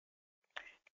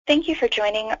Thank you for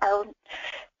joining our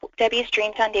Debbie's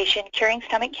Dream Foundation Curing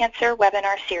Stomach Cancer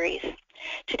webinar series.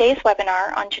 Today's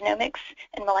webinar on genomics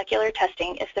and molecular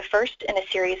testing is the first in a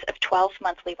series of 12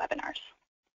 monthly webinars.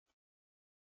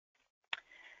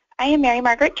 I am Mary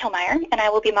Margaret Kilmeyer, and I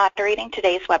will be moderating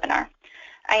today's webinar.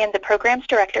 I am the Programs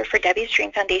Director for Debbie's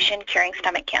Dream Foundation Curing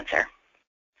Stomach Cancer.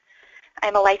 I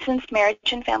am a licensed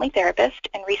marriage and family therapist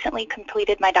and recently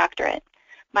completed my doctorate.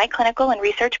 My clinical and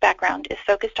research background is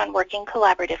focused on working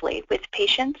collaboratively with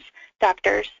patients,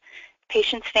 doctors,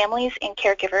 patients' families and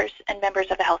caregivers, and members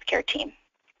of the healthcare team.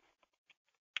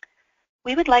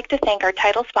 We would like to thank our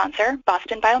title sponsor,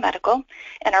 Boston Biomedical,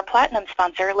 and our platinum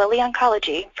sponsor, Lilly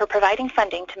Oncology, for providing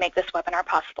funding to make this webinar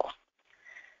possible.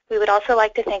 We would also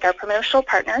like to thank our promotional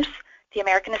partners, the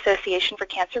American Association for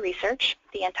Cancer Research,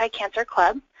 the Anti-Cancer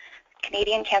Club,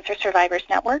 Canadian Cancer Survivors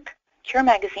Network, Cure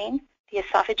Magazine, the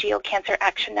Esophageal Cancer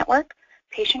Action Network,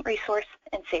 Patient Resource,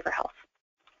 and Saver Health.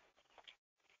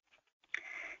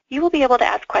 You will be able to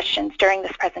ask questions during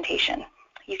this presentation.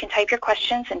 You can type your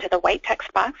questions into the white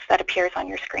text box that appears on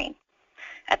your screen.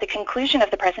 At the conclusion of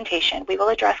the presentation, we will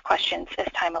address questions as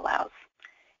time allows.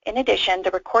 In addition,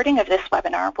 the recording of this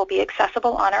webinar will be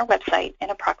accessible on our website in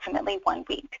approximately 1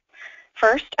 week.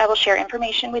 First, I will share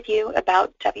information with you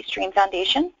about Debbie's Dream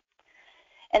Foundation,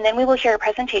 and then we will hear a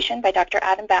presentation by Dr.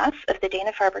 Adam Bass of the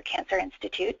Dana-Farber Cancer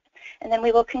Institute, and then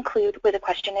we will conclude with a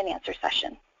question and answer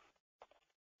session.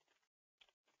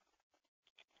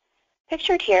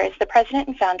 Pictured here is the president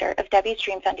and founder of Debbie's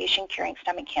Dream Foundation Curing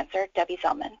Stomach Cancer, Debbie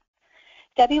Zellman.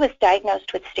 Debbie was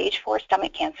diagnosed with stage 4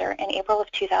 stomach cancer in April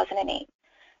of 2008.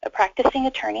 A practicing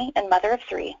attorney and mother of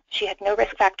 3, she had no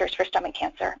risk factors for stomach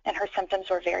cancer, and her symptoms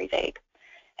were very vague.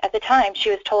 At the time,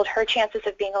 she was told her chances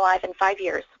of being alive in 5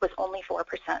 years was only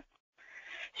 4%.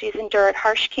 She's endured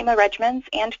harsh chemo regimens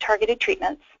and targeted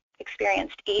treatments,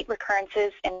 experienced 8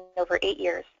 recurrences in over 8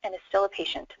 years, and is still a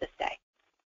patient to this day.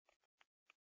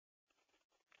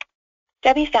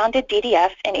 Debbie founded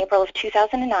DDF in April of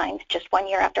 2009, just 1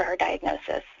 year after her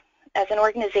diagnosis. As an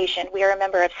organization, we are a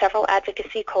member of several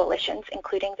advocacy coalitions,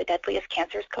 including the Deadliest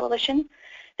Cancers Coalition,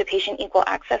 the Patient Equal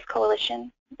Access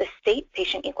Coalition, the State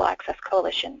Patient Equal Access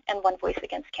Coalition, and One Voice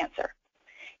Against Cancer.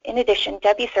 In addition,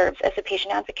 Debbie serves as a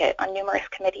patient advocate on numerous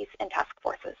committees and task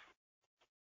forces.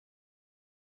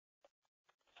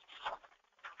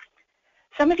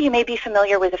 Some of you may be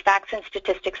familiar with the facts and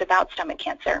statistics about stomach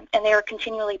cancer, and they are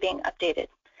continually being updated.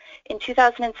 In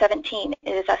 2017,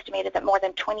 it is estimated that more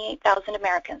than 28,000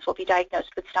 Americans will be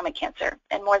diagnosed with stomach cancer,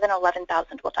 and more than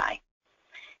 11,000 will die.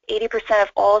 80%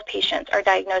 of all patients are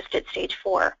diagnosed at stage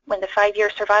 4, when the 5-year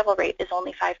survival rate is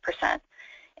only 5%.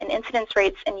 And incidence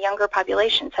rates in younger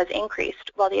populations has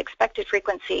increased, while the expected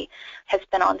frequency has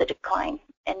been on the decline,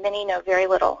 and many know very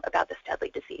little about this deadly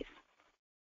disease.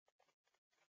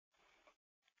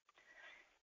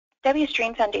 Debbie's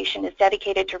Dream Foundation is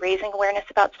dedicated to raising awareness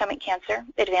about stomach cancer,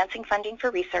 advancing funding for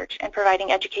research, and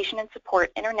providing education and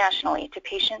support internationally to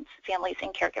patients, families,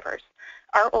 and caregivers.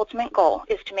 Our ultimate goal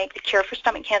is to make the cure for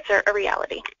stomach cancer a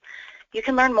reality. You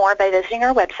can learn more by visiting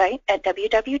our website at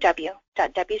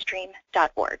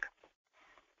www.debbiesdream.org.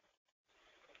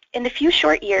 In the few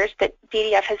short years that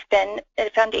DDF has been a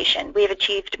foundation, we have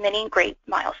achieved many great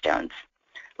milestones.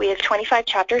 We have 25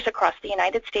 chapters across the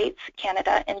United States,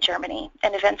 Canada, and Germany,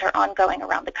 and events are ongoing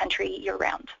around the country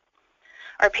year-round.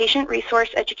 Our Patient Resource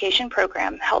Education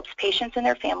Program helps patients and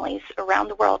their families around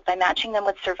the world by matching them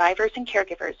with survivors and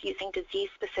caregivers using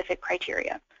disease-specific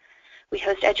criteria. We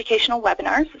host educational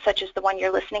webinars, such as the one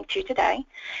you're listening to today,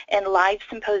 and live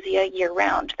symposia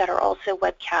year-round that are also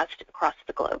webcast across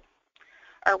the globe.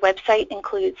 Our website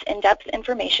includes in-depth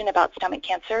information about stomach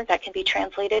cancer that can be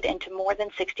translated into more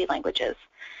than 60 languages.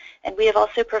 And we have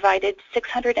also provided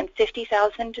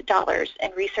 $650,000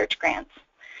 in research grants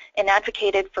and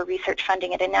advocated for research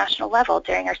funding at a national level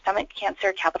during our Stomach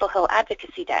Cancer Capitol Hill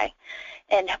Advocacy Day,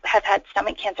 and have had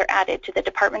stomach cancer added to the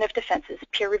Department of Defense's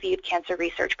peer-reviewed cancer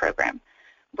research program.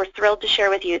 We're thrilled to share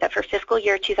with you that for fiscal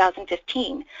year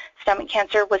 2015, stomach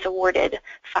cancer was awarded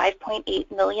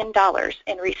 $5.8 million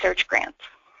in research grants.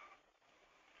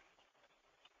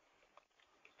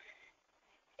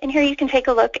 And here you can take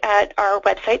a look at our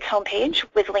website's homepage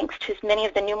with links to many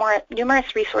of the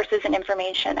numerous resources and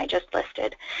information I just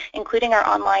listed, including our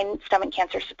online stomach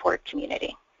cancer support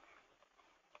community.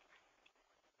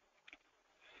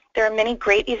 There are many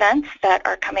great events that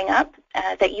are coming up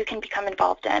that you can become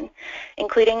involved in,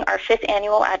 including our 5th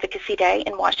Annual Advocacy Day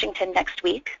in Washington next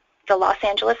week. The Los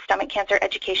Angeles Stomach Cancer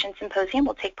Education Symposium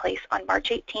will take place on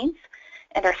March 18th,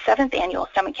 and our 7th Annual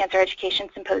Stomach Cancer Education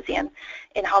Symposium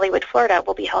in Hollywood, Florida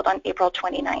will be held on April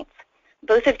 29th.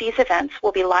 Both of these events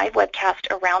will be live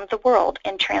webcast around the world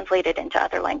and translated into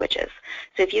other languages.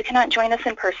 So if you cannot join us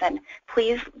in person,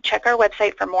 please check our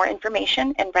website for more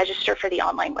information and register for the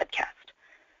online webcast.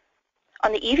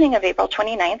 On the evening of April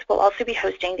 29th, we'll also be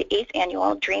hosting the 8th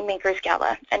Annual Dream Makers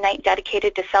Gala, a night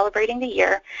dedicated to celebrating the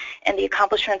year and the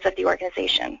accomplishments of the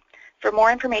organization. For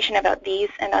more information about these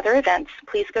and other events,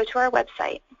 please go to our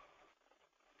website.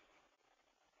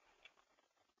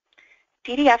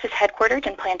 DDF is headquartered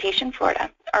in Plantation, Florida.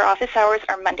 Our office hours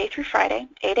are Monday through Friday,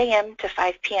 8 a.m. to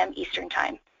 5 p.m. Eastern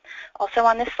Time. Also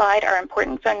on this slide are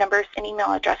important phone numbers and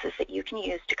email addresses that you can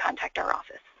use to contact our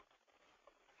office.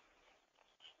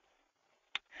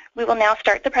 We will now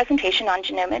start the presentation on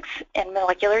genomics and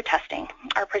molecular testing.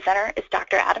 Our presenter is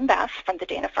Dr. Adam Bass from the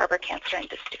Dana-Farber Cancer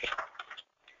Institute.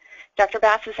 Dr.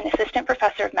 Bass is an assistant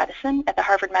professor of medicine at the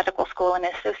Harvard Medical School and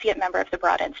an associate member of the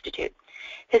Broad Institute.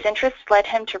 His interests led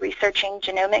him to researching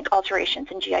genomic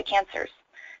alterations in GI cancers.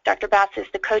 Dr. Bass is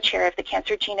the co-chair of the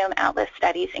Cancer Genome Atlas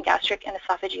Studies in Gastric and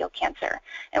Esophageal Cancer,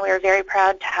 and we are very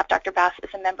proud to have Dr. Bass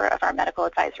as a member of our Medical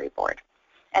Advisory Board.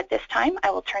 At this time, I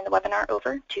will turn the webinar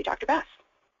over to Dr. Bass.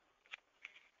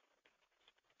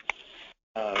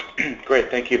 Great,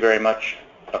 thank you very much.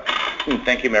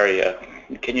 Thank you, Mary.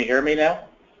 Can you hear me now?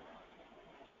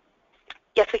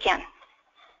 Yes, we can.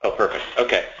 Oh, perfect.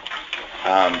 Okay.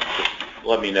 Just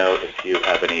let me know if you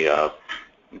have any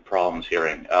problems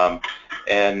hearing.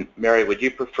 And Mary, would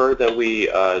you prefer that we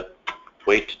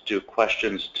wait to do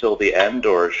questions till the end,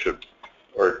 or should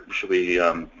we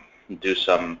do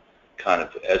some kind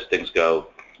of as things go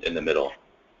in the middle?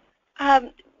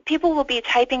 People will be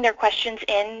typing their questions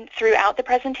in throughout the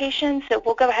presentation, so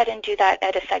we'll go ahead and do that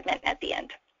at a segment at the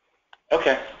end.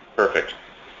 Okay, perfect.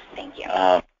 Thank you.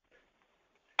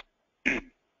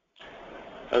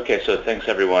 Okay, so thanks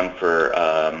everyone for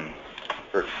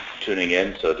tuning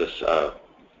in. So just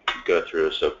go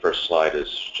through. So first slide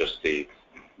is just the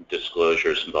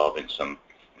disclosures involving some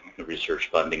research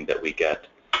funding that we get.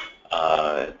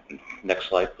 Next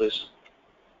slide, please.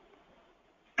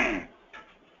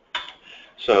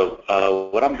 So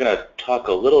what I'm going to talk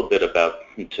a little bit about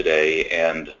today,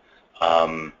 and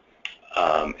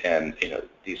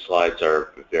these slides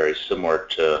are very similar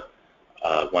to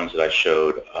ones that I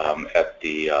showed at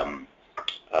the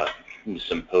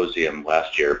symposium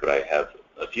last year, but I have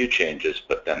a few changes,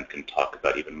 but then can talk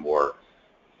about even more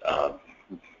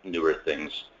newer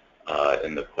things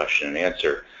in the question and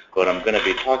answer. What I'm going to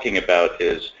be talking about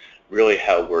is really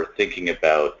how we're thinking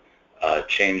about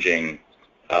changing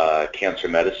cancer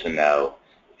medicine now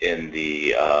in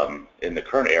the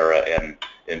current era and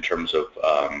in terms of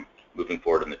moving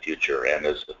forward in the future. And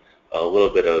as a little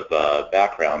bit of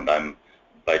background, I'm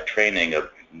by training a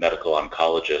medical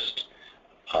oncologist,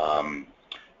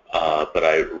 but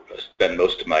I spend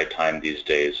most of my time these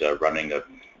days running a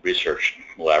research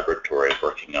laboratory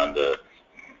working on the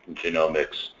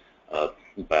genomics,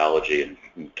 biology,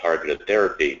 and targeted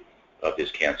therapy of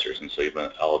these cancers. And so even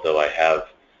although I have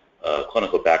a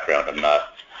clinical background, I'm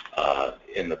not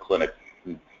in the clinic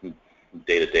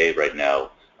day-to-day right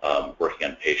now working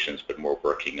on patients, but more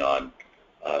working on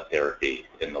therapy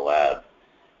in the lab.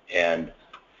 And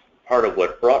part of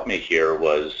what brought me here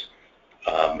was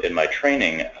in my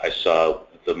training, I saw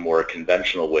the more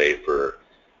conventional way for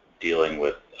dealing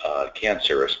with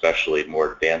cancer, especially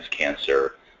more advanced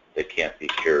cancer that can't be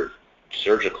cured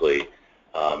surgically.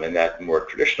 And that more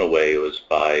traditional way was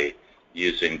by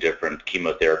using different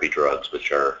chemotherapy drugs,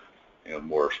 which are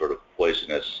more sort of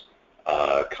poisonous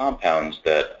compounds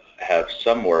that have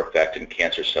some more effect in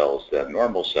cancer cells than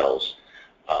normal cells,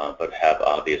 but have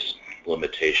obvious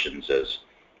limitations, as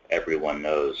everyone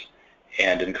knows.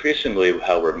 And increasingly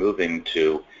how we're moving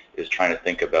to is trying to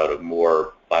think about a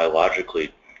more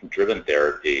biologically driven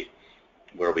therapy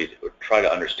where we try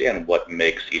to understand what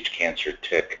makes each cancer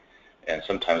tick. And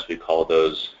sometimes we call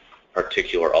those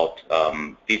particular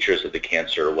features of the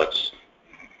cancer what's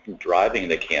driving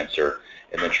the cancer,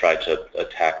 and then try to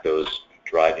attack those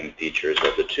driving features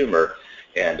of the tumor.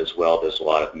 And as well, there's a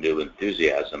lot of new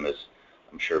enthusiasm, as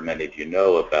I'm sure many of you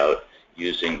know, about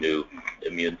using new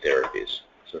immune therapies.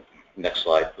 So next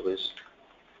slide, please.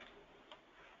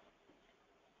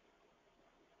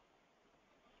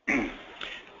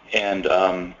 And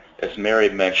as Mary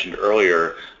mentioned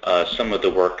earlier, some of the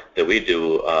work that we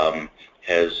do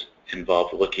has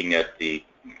involved looking at the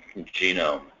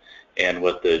genome. And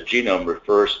what the genome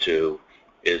refers to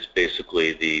is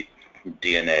basically the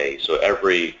DNA. So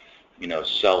every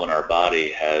cell in our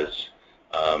body has,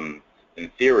 in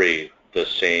theory, the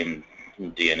same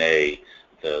DNA,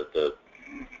 the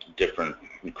different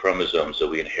chromosomes that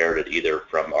we inherited either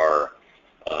from our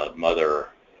mother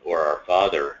or our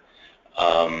father.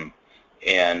 Um,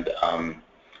 and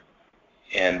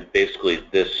basically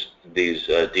these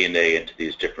DNA into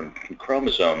these different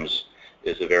chromosomes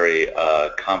is a very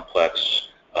complex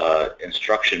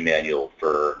instruction manual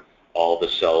for all the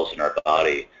cells in our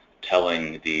body,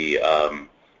 telling the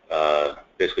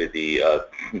basically the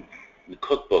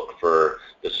cookbook for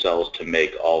the cells to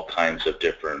make all kinds of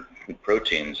different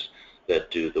proteins that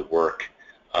do the work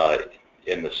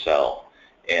in the cell.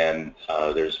 And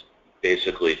there's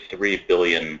basically 3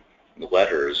 billion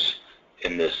letters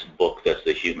in this book that's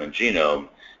the human genome,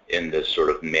 in this sort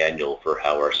of manual for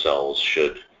how our cells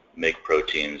should make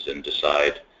proteins and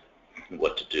decide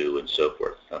what to do and so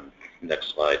forth.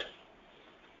 Next slide.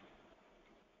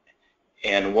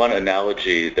 And one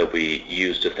analogy that we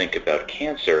use to think about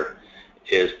cancer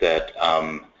is that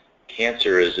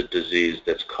cancer is a disease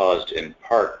that's caused in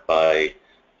part by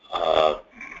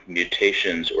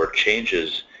mutations or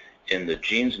changes in the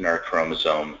genes in our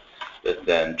chromosome that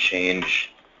then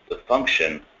change the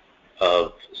function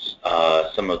of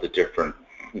some of the different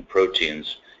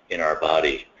proteins in our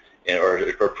body,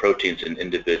 or proteins in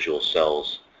individual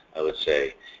cells, I would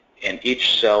say. And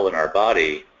each cell in our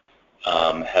body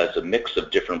has a mix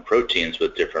of different proteins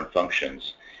with different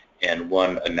functions. And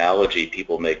one analogy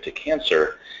people make to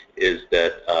cancer is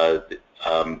that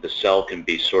the cell can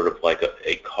be sort of like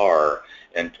a car,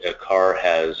 and a car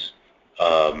has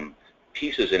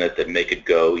pieces in it that make it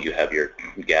go. You have your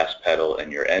gas pedal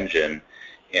and your engine,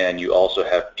 and you also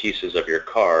have pieces of your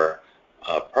car,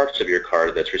 parts of your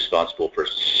car that's responsible for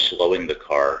slowing the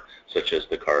car, such as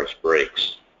the car's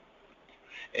brakes.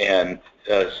 And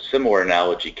a similar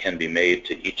analogy can be made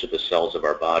to each of the cells of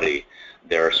our body.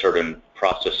 There are certain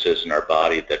processes in our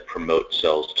body that promote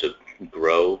cells to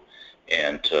grow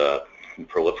and to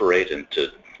proliferate and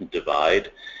to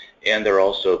divide. And there are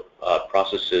also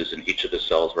processes in each of the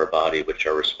cells of our body which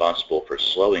are responsible for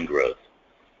slowing growth.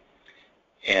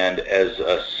 And as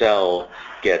a cell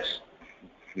gets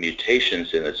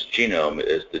mutations in its genome,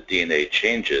 as the DNA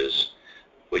changes,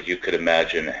 what you could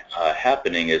imagine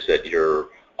happening is that you're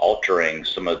altering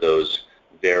some of those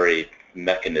very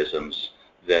mechanisms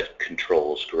that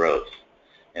controls growth.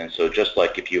 And so just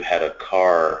like if you had a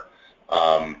car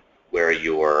where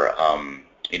your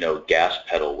gas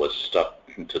pedal was stuck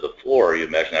to the floor, you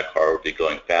imagine that car would be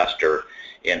going faster.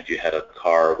 And if you had a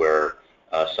car where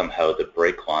somehow the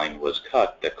brake line was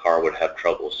cut, the car would have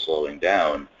trouble slowing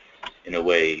down. In a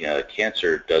way,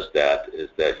 cancer does that, is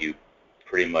that you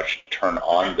pretty much turn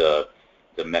on the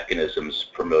mechanisms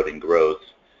promoting growth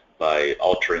by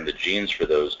altering the genes for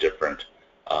those different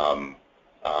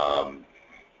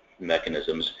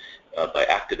mechanisms by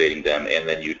activating them, and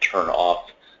then you turn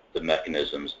off the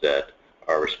mechanisms that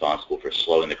are responsible for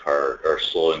slowing the car or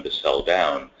slowing the cell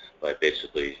down by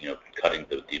basically cutting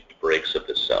the brakes of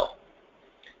the cell.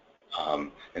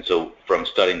 And so from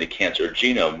studying the cancer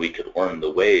genome, we could learn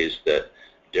the ways that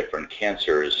different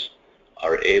cancers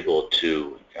are able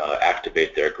to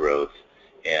activate their growth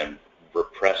and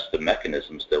repress the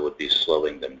mechanisms that would be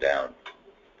slowing them down.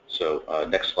 So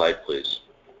next slide, please.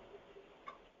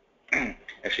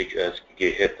 Actually, can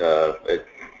you hit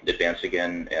advance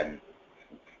again and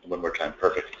one more time?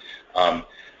 Perfect.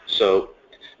 So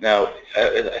now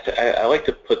I like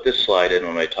to put this slide in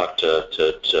when I talk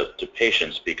to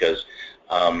patients, because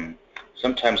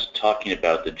sometimes talking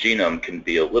about the genome can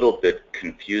be a little bit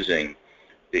confusing,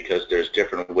 because there's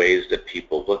different ways that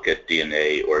people look at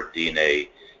DNA or DNA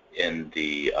in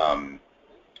there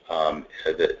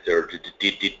are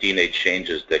DNA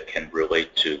changes that can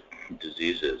relate to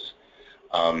diseases.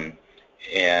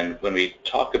 And when we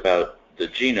talk about the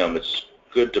genome, it's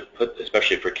good to put,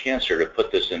 especially for cancer, to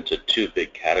put this into two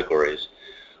big categories,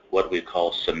 what we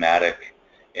call somatic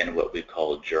and what we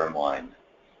call germline.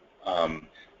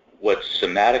 What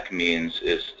somatic means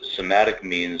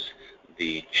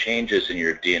the changes in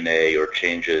your DNA or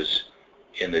changes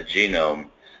in the genome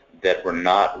that were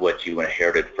not what you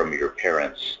inherited from your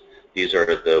parents. These are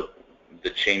the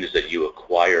changes that you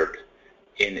acquired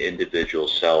in individual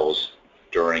cells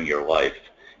during your life,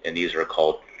 and these are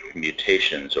called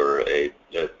mutations, or a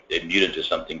mutant to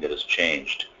something that has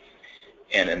changed.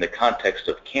 And in the context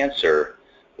of cancer,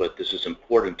 what this is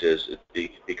important is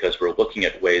because we're looking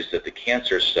at ways that the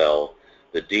cancer cell,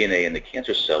 the DNA in the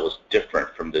cancer cell, is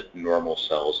different from the normal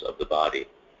cells of the body.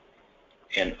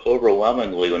 And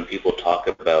overwhelmingly, when people talk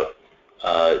about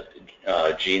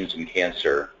genes in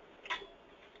cancer,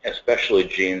 especially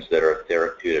genes that are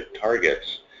therapeutic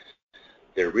targets,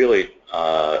 they're really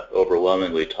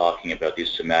overwhelmingly talking about these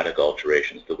somatic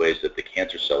alterations, the ways that the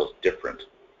cancer cell is different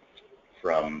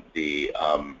from the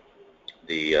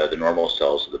normal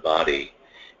cells of the body.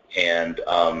 And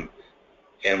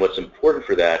And what's important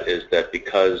for that is that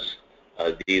because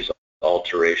these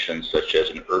alterations, such as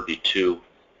an ERBB2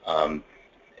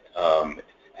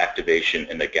 activation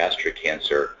in the gastric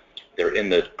cancer, they're in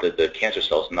the cancer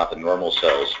cells, not the normal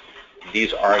cells.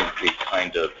 These aren't the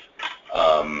kind of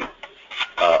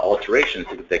alterations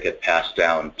that get passed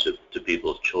down to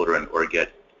people's children or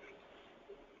get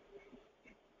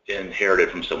inherited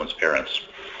from someone's parents.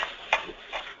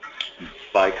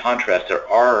 By contrast, there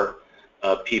are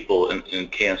people in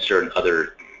cancer and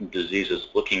other diseases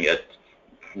looking at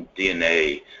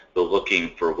DNA, but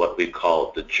looking for what we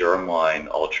call the germline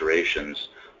alterations,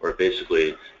 or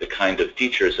basically the kind of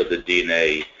features of the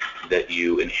DNA that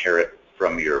you inherit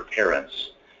from your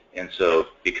parents. And so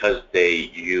because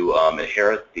you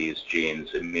inherit these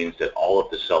genes, it means that all of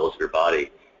the cells of your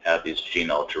body have these gene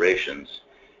alterations.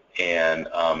 And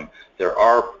there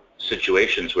are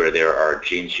situations where there are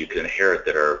genes you can inherit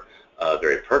that are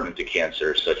very pertinent to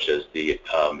cancer, such as the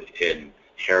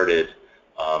inherited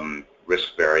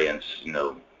risk variants.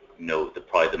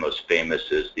 Probably the most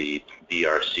famous is the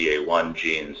BRCA1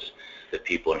 genes that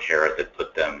people inherit that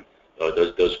put them,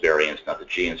 those variants, not the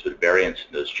genes, but variants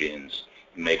in those genes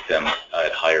make them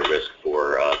at higher risk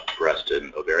for breast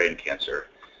and ovarian cancer.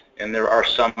 And there are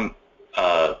some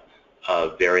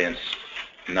variants,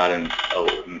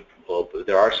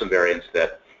 there are some variants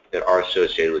that are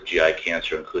associated with GI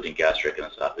cancer, including gastric and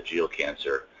esophageal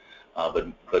cancer.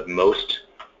 But most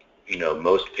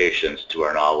patients, to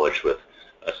our knowledge, with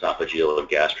esophageal and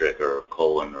gastric or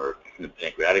colon or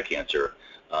pancreatic cancer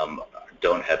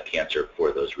don't have cancer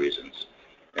for those reasons.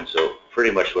 And so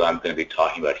pretty much what I'm going to be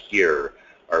talking about here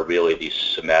are really these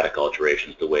somatic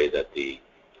alterations, the way that the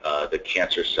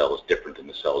cancer cell is different than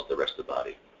the cells of the rest of the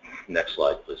body. Next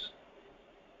slide, please.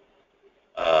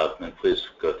 And please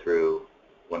go through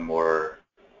one more.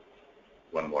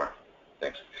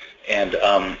 Thanks. And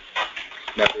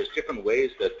now there's different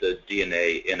ways that the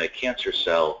DNA in a cancer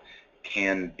cell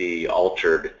can be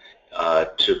altered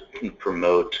to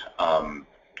promote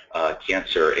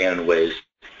cancer, and in ways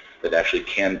that actually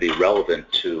can be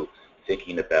relevant to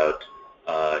thinking about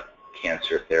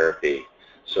cancer therapy.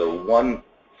 So one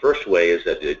first way is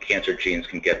that the cancer genes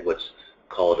can get what's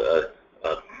called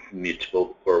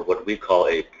or what we call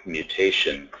a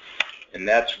mutation. And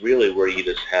that's really where you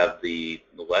just have the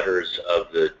letters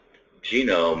of the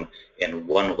genome and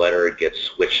one letter gets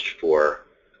switched for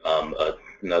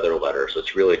another letter. So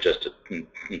it's really just a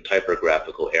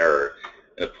typographical error.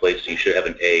 In a place you should have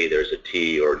an A, there's a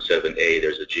T, or instead of an A,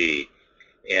 there's a G.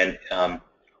 And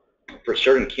for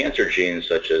certain cancer genes,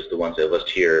 such as the ones I list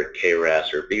here,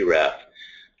 KRAS or BRAF,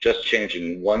 just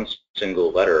changing one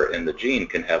single letter in the gene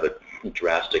can have a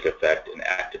drastic effect and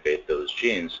activate those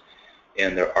genes.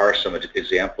 And there are some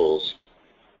examples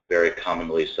very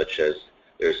commonly, such as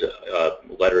there's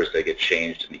letters that get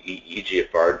changed in the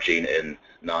EGFR gene in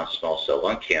non-small cell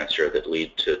lung cancer that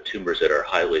lead to tumors that are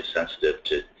highly sensitive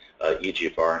to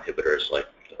EGFR inhibitors like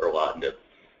erlotinib.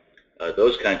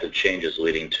 Those kinds of changes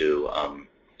leading to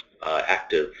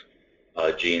active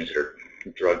genes that are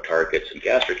drug targets in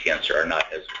gastric cancer are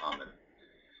not as common.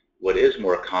 What is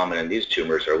more common in these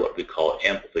tumors are what we call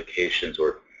amplifications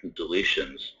or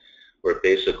deletions, where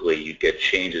basically you get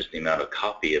changes in the amount of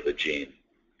copy of a gene.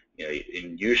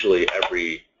 In usually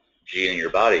every gene in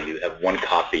your body, you have one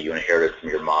copy you inherited from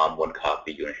your mom, one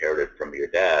copy you inherited from your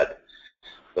dad.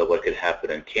 But what could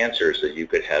happen in cancer is that you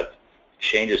could have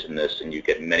changes in this and you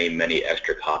get many, many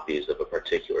extra copies of a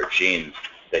particular gene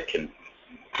that can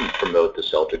promote the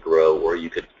cell to grow, or you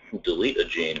could delete a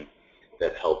gene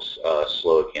that helps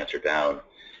slow a cancer down.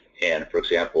 And for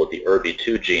example, the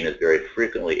ERBB2 gene is very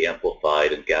frequently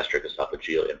amplified in gastric,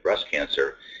 esophageal, and breast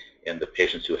cancer. And the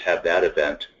patients who have that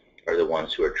event are the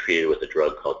ones who are treated with a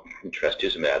drug called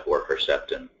trastuzumab or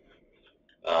Herceptin.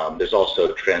 There's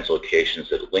also translocations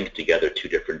that link together two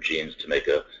different genes to make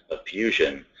a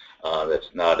fusion that's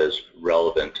not as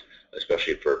relevant,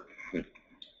 especially for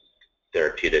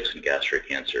therapeutics in gastric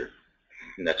cancer.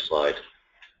 Next slide.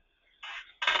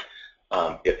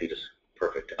 If you just,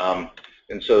 perfect.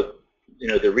 And so,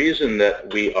 the reason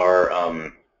that we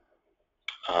are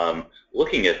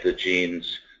looking at the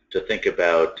genes to think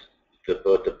about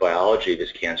both the biology of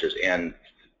these cancers and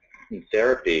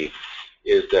therapy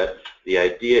is that the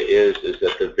idea is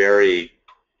that the very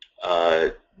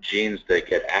genes that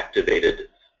get activated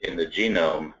in the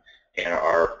genome and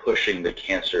are pushing the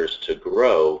cancers to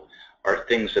grow are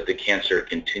things that the cancer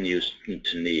continues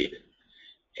to need.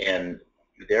 And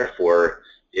therefore,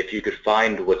 if you could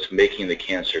find what's making the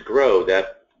cancer grow,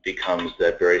 that becomes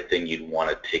that very thing you'd want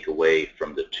to take away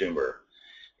from the tumor.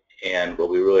 And what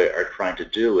we really are trying to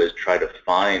do is try to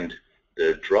find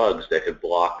the drugs that could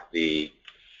block the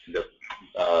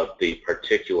the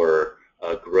particular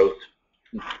growth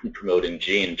promoting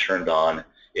gene turned on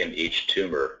in each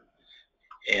tumor.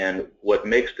 And what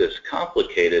makes this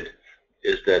complicated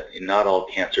is that not all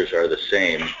cancers are the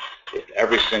same. If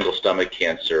every single stomach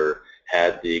cancer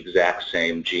had the exact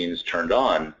same genes turned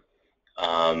on,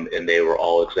 and they were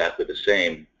all exactly the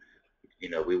same,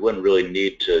 we wouldn't really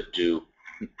need to do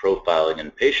profiling in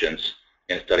patients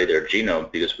and study their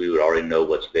genome because we would already know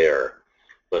what's there.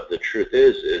 But the truth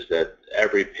is that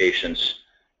every patient's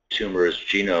tumor's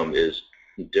genome is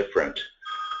different.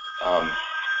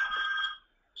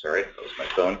 Sorry, that was my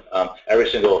phone. Every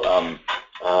single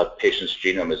patient's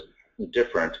genome is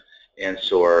different, and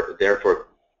so therefore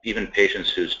even patients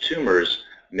whose tumors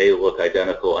may look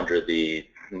identical under the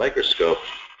microscope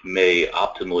may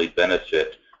optimally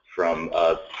benefit from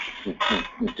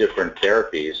different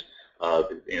therapies,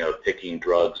 picking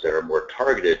drugs that are more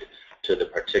targeted to the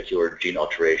particular gene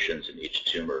alterations in each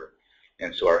tumor.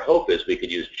 And so our hope is we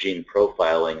could use gene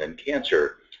profiling in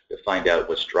cancer to find out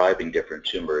what's driving different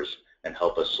tumors and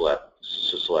help us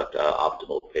select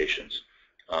optimal patients.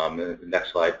 The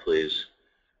next slide, please,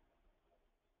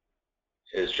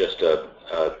 is just a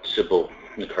simple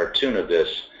cartoon of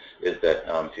this. Is that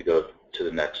if you go to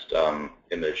the next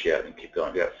image, yeah, and keep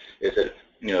going, yeah, is that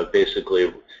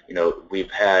basically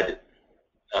we've had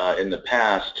in the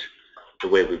past, the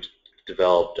way we've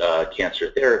developed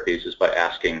cancer therapies is by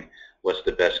asking what's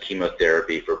the best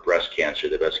chemotherapy for breast cancer,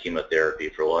 the best chemotherapy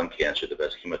for lung cancer, the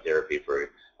best chemotherapy for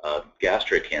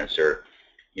gastric cancer,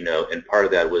 and part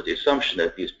of that was the assumption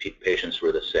that these patients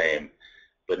were the same.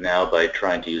 But now by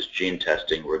trying to use gene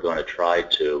testing, we're going to try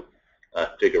to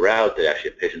figure out that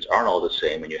actually patients aren't all the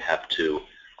same, and you have to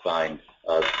find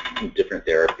different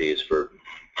therapies for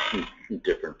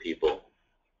different people.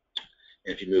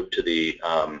 And if you move to the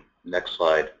next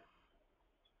slide,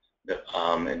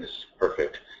 and this is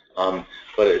perfect.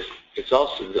 But it's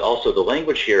also the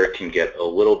language here can get a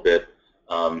little bit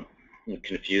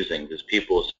confusing because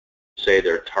people say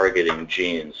they're targeting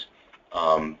genes,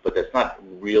 but that's not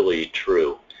really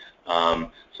true.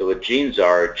 So what genes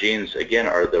again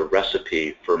are the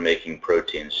recipe for making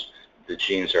proteins. The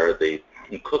genes are the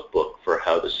cookbook for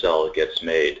how the cell gets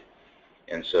made.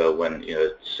 And so when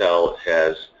a cell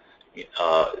has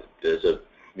there's a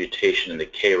mutation in the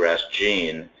KRAS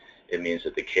gene, it means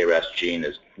that the KRAS gene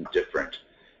is different.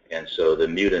 And so the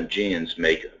mutant genes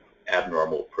make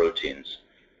abnormal proteins.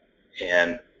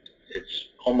 And it's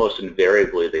almost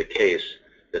invariably the case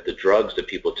that the drugs that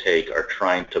people take are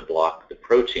trying to block the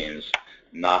proteins,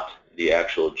 not the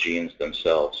actual genes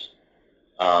themselves.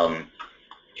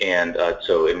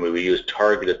 So when we use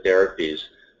targeted therapies,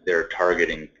 they're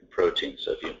targeting proteins.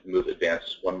 So if you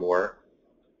advance one more.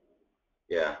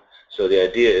 Yeah. So the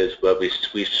idea is, well, we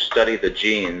study the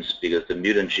genes because the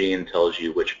mutant gene tells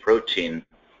you which protein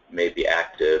may be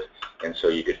active, and so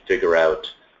you could figure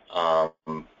out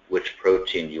which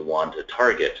protein you want to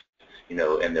target.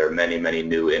 And there are many, many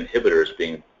new inhibitors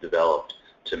being developed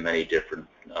to many different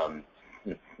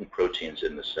proteins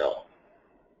in the cell.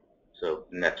 So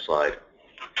next slide.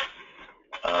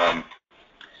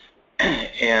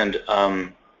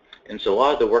 And so a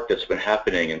lot of the work that's been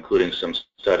happening, including some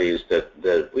studies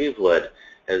that we've led,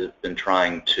 has been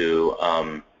trying to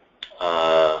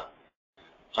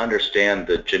understand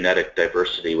the genetic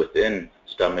diversity within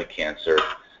stomach cancer.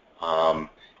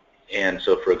 And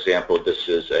so, for example, this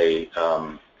is a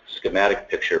schematic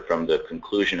picture from the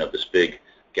conclusion of this big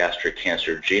gastric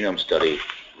cancer genome study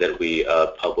that we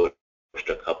published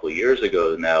a couple of years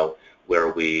ago now, where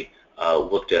we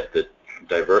looked at the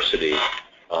diversity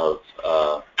of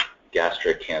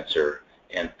gastric cancer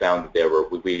and found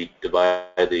that we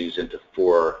divide these into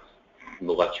 4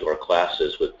 molecular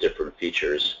classes with different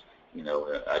features.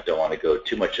 I don't want to go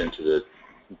too much into the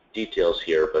details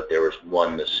here, but there was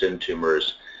one, the SYN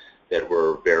tumors, that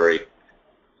were very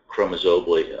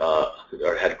chromosomally,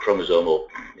 or had chromosomal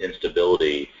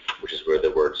instability, which is where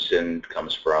the word SYN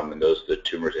comes from, and those are the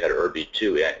tumors that had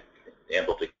ERB2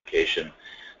 amplification.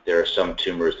 There are some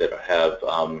tumors that have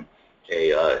a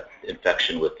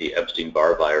infection with the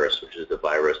Epstein-Barr virus, which is the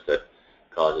virus that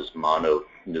causes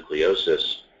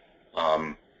mononucleosis.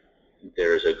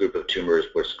 There's a group of tumors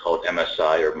which is called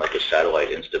MSI, or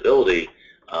microsatellite instability,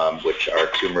 which are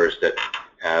tumors that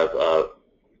have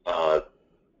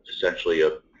essentially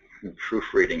a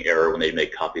proofreading error when they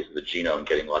make copies of the genome,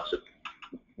 getting lots of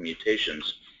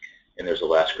mutations. And there's a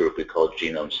last group we call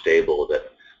genome stable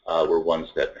that were ones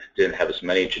that didn't have as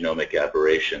many genomic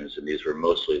aberrations, and these were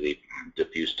mostly the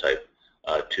diffuse type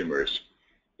tumors.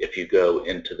 If you go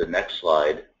into the next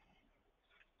slide,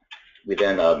 we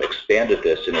then expanded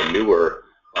this in a newer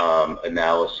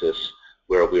analysis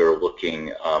where we were looking,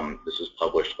 this was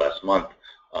published last month,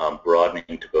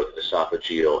 broadening to both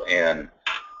esophageal and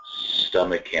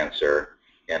stomach cancer.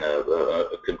 And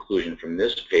a conclusion from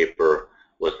this paper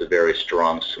was the very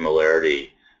strong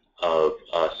similarity of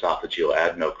esophageal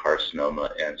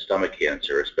adenocarcinoma and stomach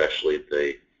cancer, especially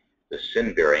the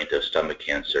SIN variant of stomach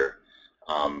cancer.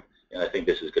 And I think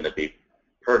this is going to be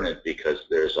pertinent because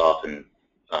there's often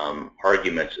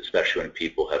arguments, especially when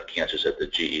people have cancers at the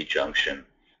GE junction,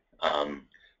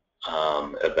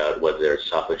 about whether they're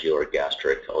esophageal or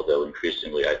gastric, although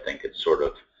increasingly I think it's sort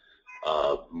of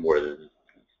more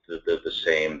the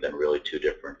same than really two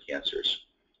different cancers.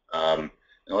 And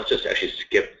let's just actually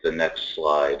skip the next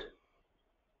slide.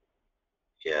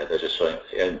 Yeah, that's just showing,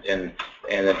 and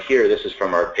then here, this is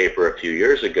from our paper a few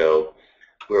years ago,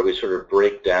 where we sort of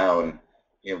break down,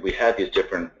 we had these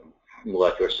different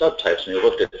molecular subtypes, and we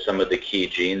looked at some of the key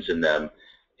genes in them,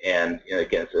 and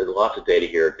again, so there's lots of data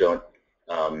here. Don't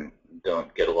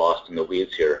get lost in the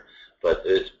weeds here, but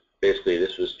basically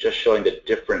this was just showing the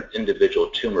different individual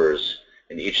tumors,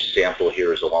 and each sample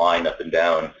here is a line up and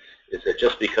down. Is that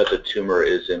just because a tumor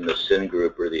is in the SIN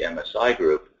group or the MSI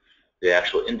group, the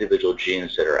actual individual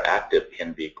genes that are active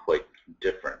can be quite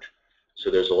different.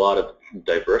 So there's a lot of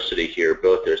diversity here.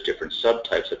 Both there's different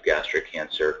subtypes of gastric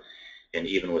cancer, and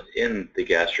even within the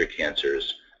gastric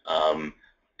cancers,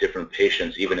 different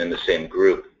patients, even in the same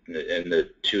group, in the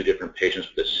two different patients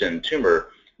with a SIN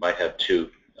tumor might have two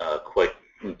quite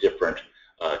different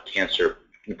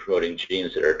cancer-promoting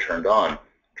genes that are turned on,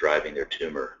 driving their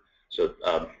tumor. So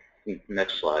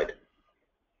next slide.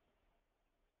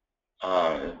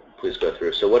 Please go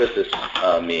through. So what does this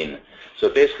mean? So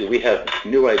basically, we have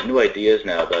new ideas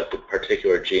now about the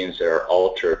particular genes that are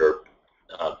altered or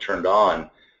turned on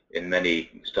in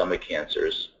many stomach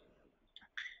cancers.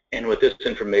 And what this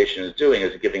information is doing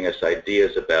is giving us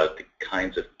ideas about the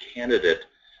kinds of candidate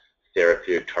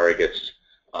therapeutic targets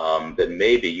that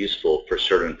may be useful for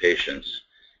certain patients.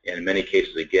 And in many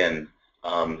cases, again,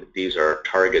 these are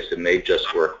targets that may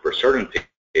just work for certain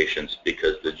patients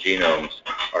because the genomes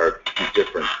are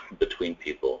different between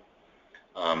people.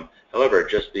 However,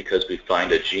 just because we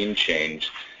find a gene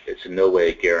change, it's in no way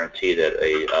a guarantee that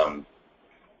a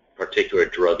particular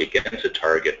drug against a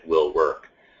target will work.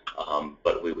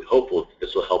 But we hope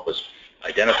this will help us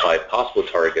identify possible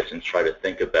targets and try to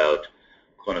think about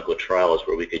clinical trials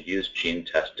where we could use gene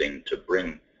testing to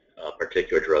bring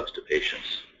particular drugs to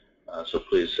patients. So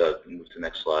please move to the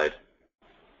next slide.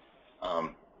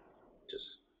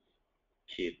 Just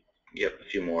keep, yep, a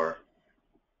few more.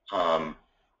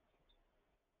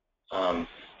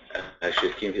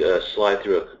 Actually, can you slide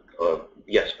through?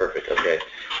 Yes, perfect. Okay.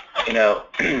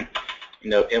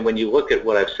 And when you look at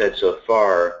what I've said so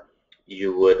far,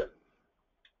 you would,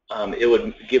 it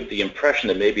would give the impression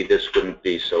that maybe this wouldn't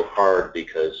be so hard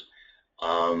because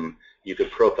you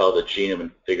could profile the genome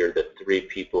and figure that 3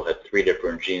 people had 3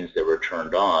 different genes that were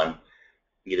turned on,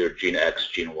 either gene X,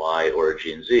 gene Y, or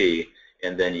gene Z,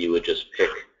 and then you would just pick,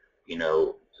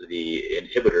 the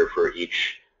inhibitor for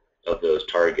each of those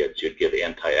targets. You'd give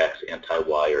anti-X,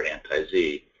 anti-Y, or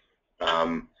anti-Z.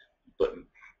 But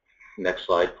next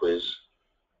slide, please.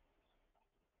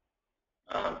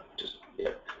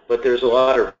 Yeah. But there's a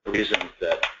lot of reasons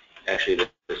that actually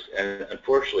this,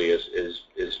 unfortunately,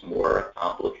 is more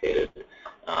complicated.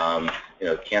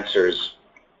 Cancers,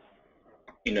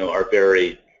 are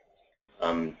very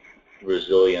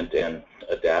resilient and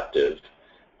adaptive.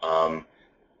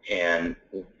 And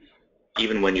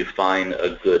even when you find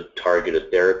a good targeted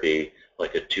therapy,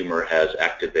 like a tumor has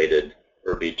activated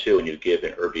ERBB2 and you give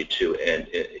an ERBB2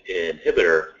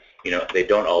 inhibitor, they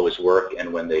don't always work,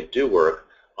 and when they do work,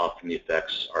 often the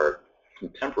effects are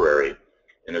temporary.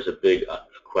 And there's a big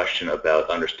question about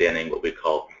understanding what we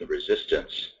call the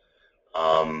resistance,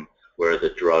 where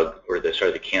the drug or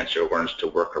the cancer learns to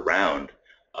work around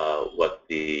what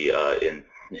the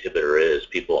inhibitor is.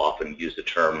 People often use the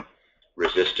term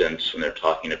resistance when they're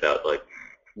talking about like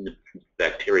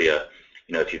bacteria.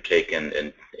 If you've taken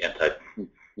an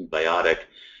antibiotic,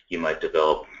 you might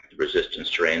develop resistant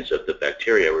strains of the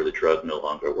bacteria where the drug no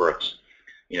longer works.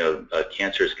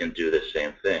 Cancers can do the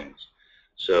same things.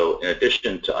 So in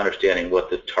addition to understanding what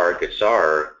the targets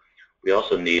are, we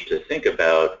also need to think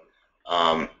about,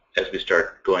 as we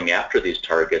start going after these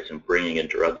targets and bringing in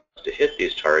drugs to hit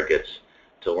these targets,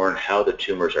 to learn how the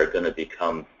tumors are going to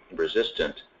become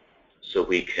resistant so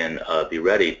we can be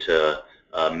ready to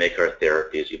make our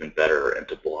therapies even better and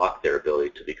to block their ability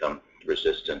to become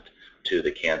resistant to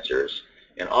the cancers.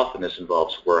 And often this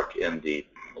involves work in the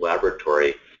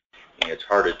laboratory, and it's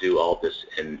hard to do all this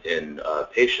in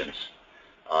patients.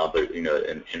 But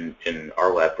in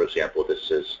our lab, for example,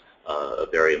 this is a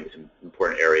very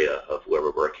important area of where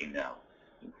we're working now.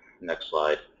 Next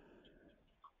slide.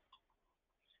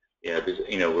 Yeah,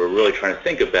 we're really trying to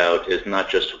think about is not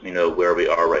just where we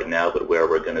are right now, but where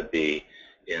we're going to be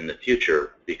in the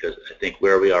future. Because I think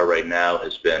where we are right now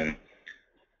has been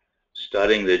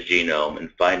studying the genome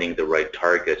and finding the right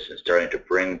targets and starting to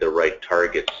bring the right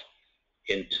targets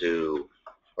into,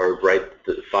 or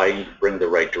bring the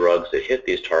right drugs that hit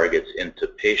these targets into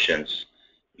patients,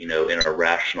 in a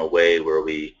rational way where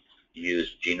we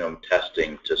use genome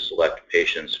testing to select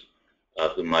patients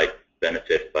who might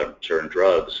benefit by certain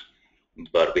drugs.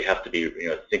 But we have to be,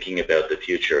 thinking about the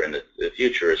future, and the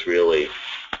future is really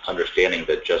understanding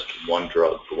that just one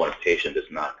drug for one patient is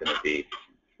not going to be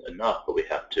enough, but we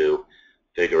have to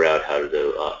figure out how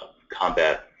to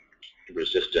combat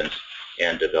resistance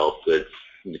and develop good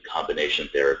combination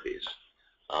therapies.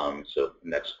 So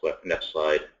next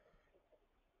slide.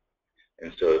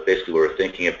 And so basically what we're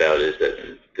thinking about is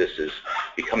that this is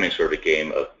becoming sort of a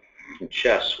game of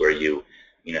chess where you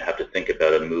have to think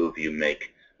about a move you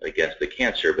make against the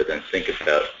cancer, but then think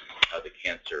about how the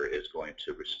cancer is going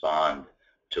to respond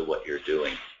to what you're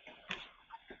doing.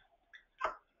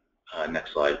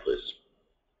 Next slide, please.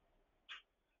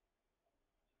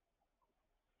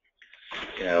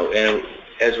 And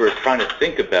as we're trying to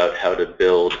think about how to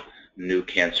build new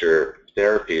cancer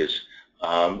therapies,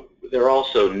 there are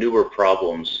also newer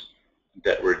problems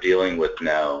that we're dealing with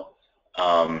now.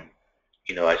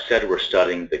 I said we're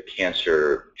studying the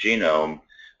cancer genome,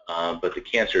 but the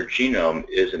cancer genome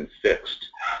isn't fixed.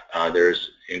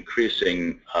 There's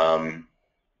increasing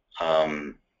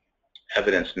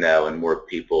evidence now, and more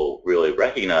people really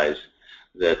recognize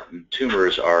that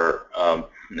tumors are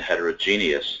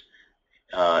heterogeneous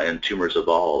and tumors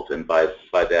evolve. And by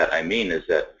that I mean is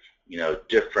that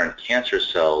different cancer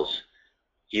cells,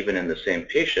 even in the same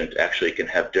patient, actually can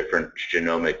have different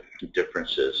genomic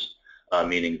differences,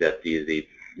 meaning that the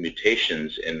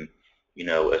mutations in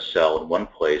a cell in one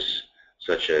place,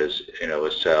 such as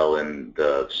a cell in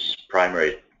the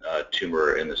primary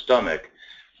tumor in the stomach,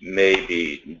 may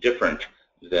be different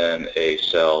than a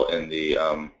cell in the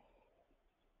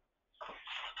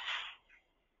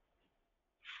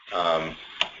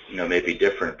may be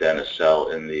different than a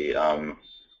cell in the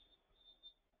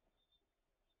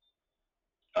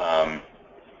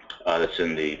that's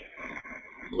in the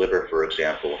liver, for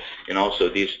example. And also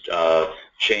these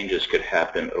changes could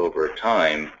happen over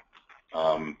time,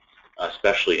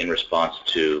 especially in response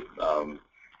to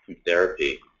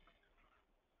therapy.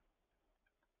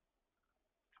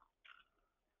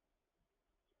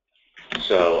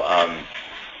 So,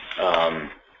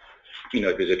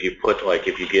 because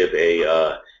if you give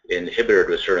a inhibitor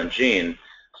to a certain gene,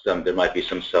 there might be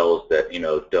some cells that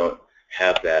don't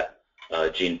have that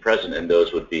gene present, and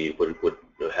those would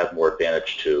have more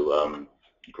advantage to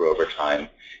grow over time.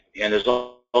 And there's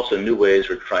also new ways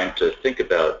we're trying to think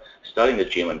about studying the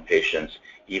genome in patients,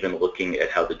 even looking at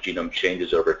how the genome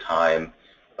changes over time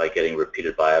by getting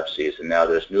repeated biopsies. And now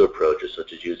there's new approaches,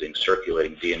 such as using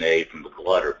circulating DNA from the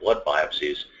blood or blood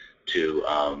biopsies to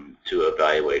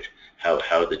evaluate how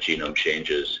the genome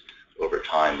changes over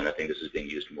time. And I think this is being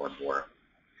used more and more.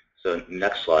 So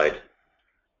next slide.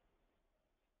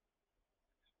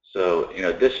 So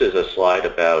this is a slide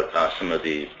about some of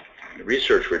the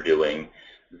research we're doing.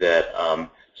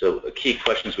 So key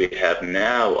questions we have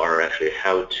now are actually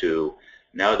how to,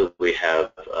 now that we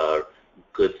have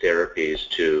good therapies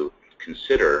to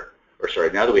consider,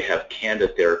 now that we have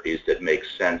candidate therapies that make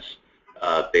sense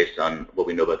based on what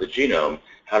we know about the genome,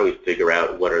 how do we figure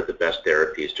out what are the best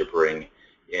therapies to bring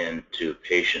into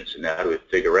patients? And now how do we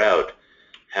figure out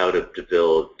how to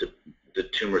build the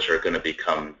tumors are going to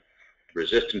become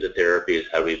resistant to therapies?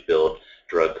 How do we build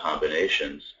drug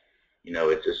combinations?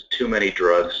 It's just too many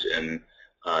drugs and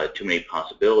too many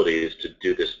possibilities to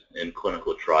do this in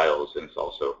clinical trials, and it's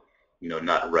also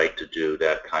not right to do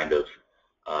that kind of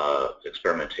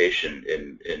experimentation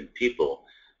in people.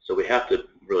 So we have to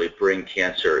really bring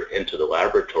cancer into the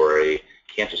laboratory,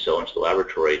 cancer cell into the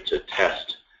laboratory to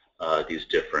test these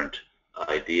different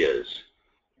ideas.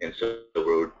 And so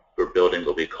we're building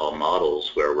what we call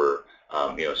models, where we're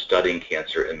studying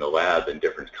cancer in the lab in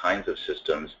different kinds of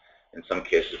systems. In some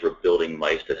cases, we're building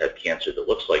mice that have cancer that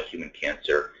looks like human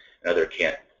cancer. In other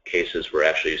cases, we're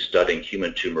actually studying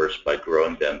human tumors by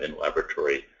growing them in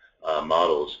laboratory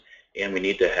models. And we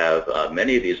need to have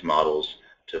many of these models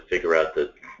to figure out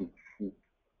the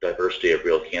diversity of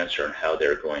real cancer and how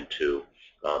they're going to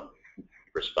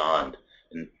respond.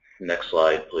 And next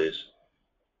slide, please.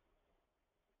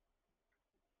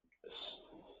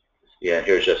 Yeah,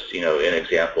 here's just an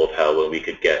example of how we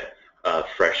could get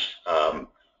fresh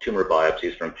tumor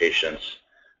biopsies from patients,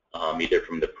 either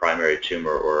from the primary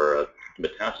tumor or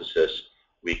metastasis,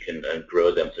 we can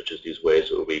grow them such as these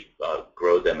ways where we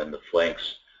grow them in the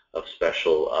flanks of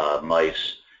special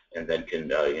mice, and then can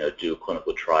do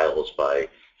clinical trials by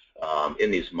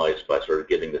in these mice by sort of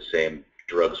giving the same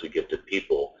drugs we give to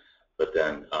people, but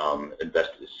then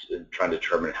trying to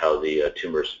determine how the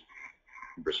tumors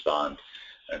respond.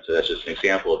 And so that's just an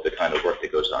example of the kind of work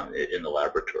that goes on in the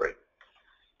laboratory.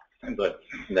 But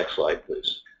next slide,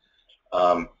 please.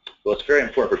 What's very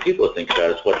important for people to think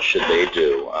about is what should they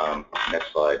do.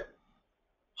 Next slide.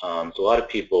 So a lot of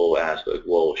people ask, like,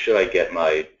 well, should I get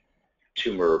my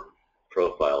tumor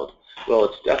profiled? Well,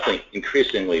 it's definitely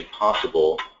increasingly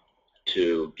possible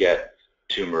to get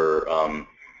tumor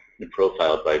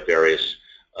profiled by various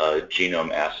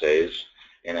genome assays.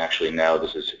 And actually now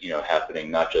this is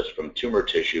happening not just from tumor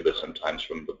tissue, but sometimes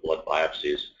from the blood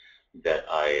biopsies that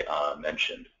I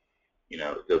mentioned.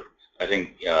 I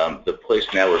think the place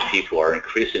now where people are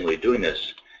increasingly doing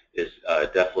this is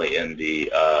definitely in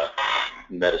the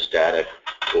metastatic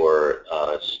or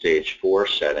stage 4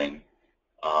 setting.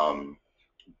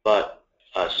 But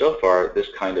so far, this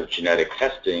kind of genetic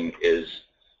testing is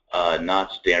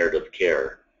not standard of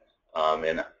care.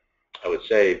 And I would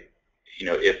say,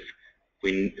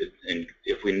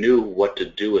 if we knew what to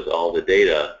do with all the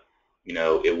data,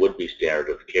 it would be standard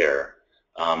of care.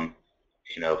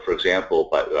 For example,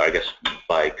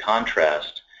 by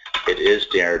contrast, it is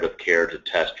standard of care to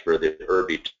test for the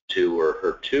ERBB2 or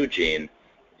HER2 gene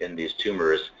in these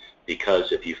tumors,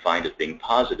 because if you find it being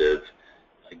positive,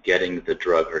 getting the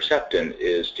drug Herceptin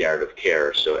is standard of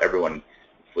care. So everyone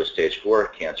with stage 4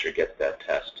 cancer gets that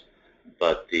test.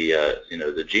 But the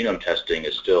the genome testing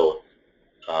is still,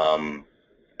 I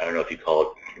don't know if you call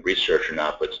it research or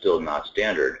not, but still not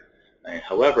standard.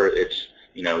 However, it's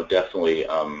definitely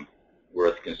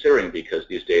worth considering, because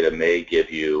these data may give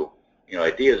you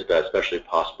ideas about especially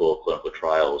possible clinical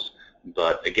trials.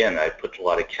 But again, I put a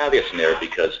lot of caveats in there,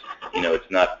 because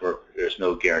it's not, there's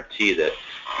no guarantee that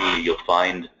you'll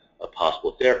find a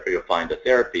possible therapy or find a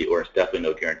therapy, or it's definitely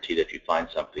no guarantee that if you find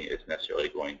something, it's necessarily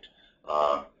going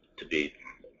to be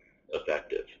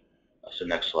effective. So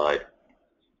next slide.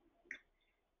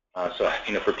 So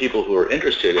for people who are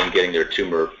interested in getting their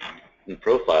tumor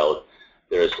profiled,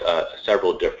 there's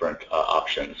several different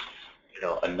options.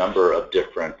 A number of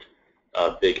different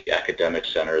big academic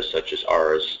centers, such as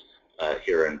ours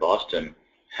here in Boston,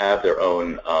 have their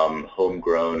own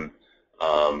homegrown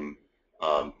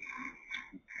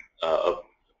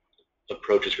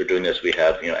approaches for doing this. We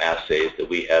have assays that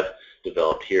we have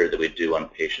developed here that we do on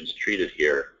patients treated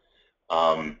here.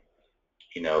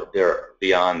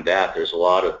 Beyond that, there's a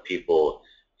lot of people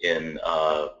in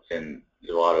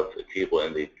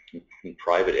the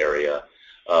private area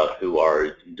who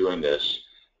are doing this,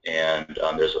 and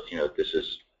there's this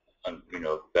is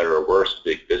better or worse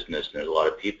big business, and there's a lot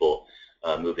of people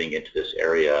moving into this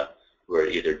area who are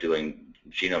either doing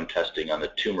genome testing on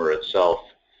the tumor itself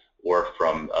or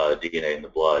from DNA in the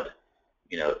blood.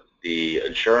 The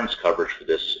insurance coverage for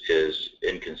this is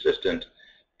inconsistent,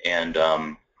 and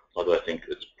although I think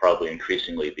it's probably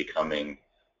increasingly becoming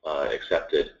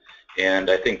accepted, and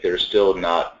I think there's still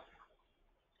not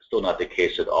the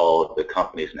case that all of the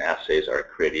companies and assays are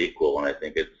created equal, and I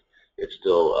think it's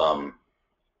still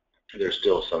there's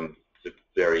still some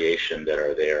variation that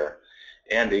are there,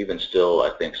 and even still, I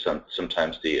think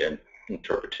sometimes the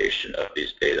interpretation of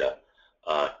these data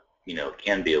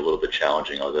can be a little bit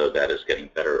challenging, although that is getting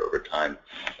better over time.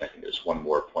 I think there's one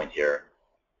more point here.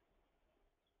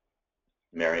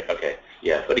 Mary, okay,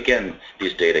 yeah, but again,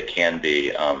 these data can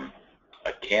be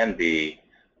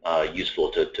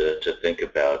useful to think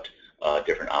about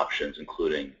different options,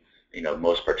 including,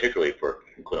 most particularly for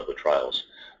clinical trials.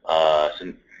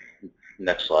 So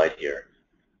next slide here.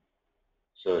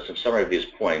 So some summary of these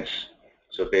points.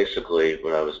 So basically,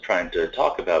 what I was trying to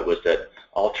talk about was that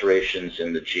alterations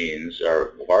in the genes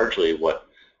are largely what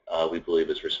we believe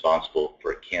is responsible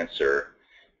for cancer,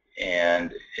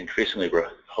 and increasingly we're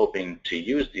hoping to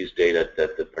use these data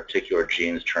that the particular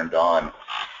genes turned on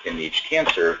in each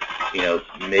cancer,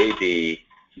 may be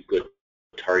good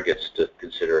targets to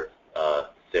consider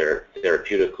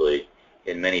therapeutically.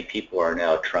 And many people are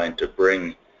now trying to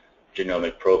bring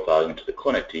genomic profiling into the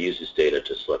clinic to use this data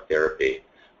to select therapy.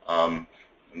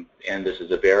 And this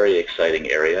is a very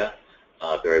exciting area,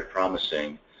 very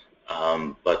promising,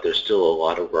 but there's still a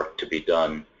lot of work to be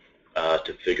done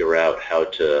to figure out how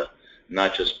to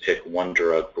not just pick one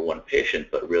drug for one patient,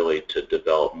 but really to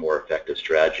develop more effective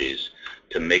strategies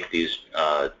to make these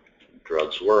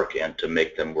drugs work, and to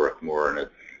make them work more in a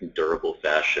durable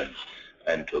fashion,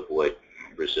 and to avoid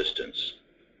resistance.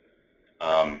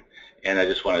 And I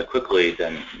just want to quickly,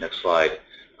 then next slide,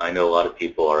 I know a lot of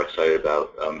people are excited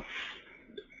about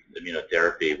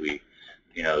immunotherapy. We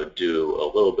do a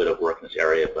little bit of work in this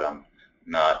area, but I'm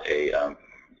not a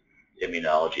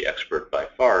immunology expert by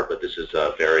far, but this is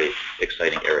a very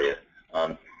exciting area.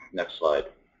 Next slide.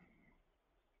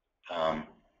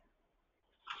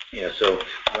 So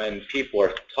when people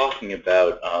are talking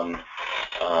about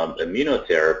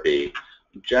immunotherapy,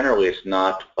 generally it's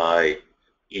not by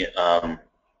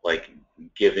like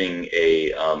giving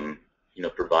a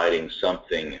providing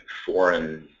something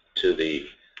foreign to the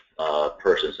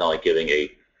person. It's not like giving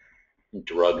a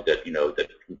drug that that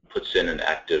puts in an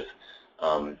active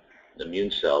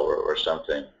immune cell or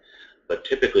something. But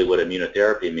typically what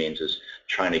immunotherapy means is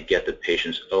trying to get the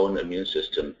patient's own immune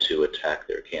system to attack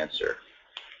their cancer.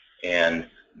 And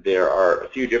there are a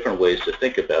few different ways to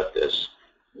think about this.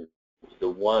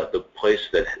 The place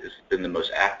that has been the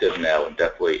most active now, and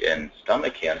definitely in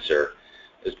stomach cancer,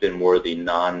 has been more the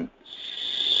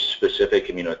non-specific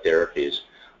immunotherapies,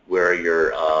 where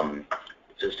you're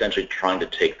essentially trying to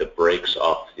take the brakes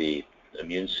off the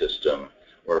immune system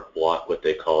or block what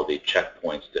they call the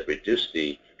checkpoints that reduce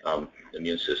the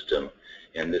immune system.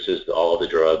 And this is all the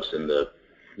drugs in the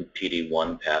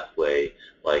PD-1 pathway,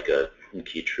 like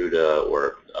Keytruda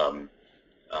or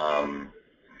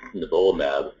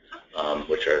nivolumab,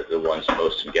 which are the ones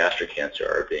most in gastric cancer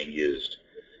are being used.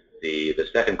 The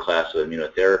second class of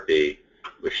immunotherapy,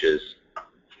 which is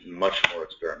much more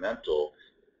experimental,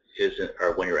 is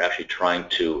when you're actually trying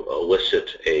to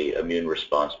elicit a immune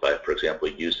response by, for example,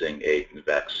 using a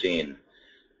vaccine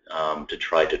to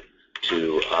try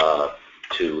to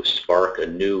spark a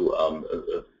new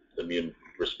immune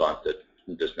response that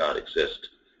does not exist.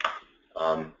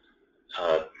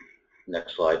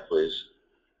 Next slide, please.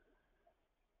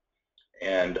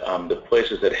 And the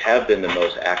places that have been the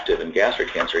most active in gastric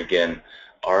cancer, again,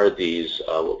 are these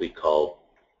what we call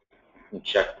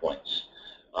checkpoints.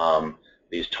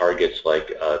 These targets like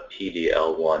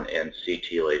PD-L1 and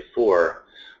CTLA-4,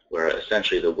 where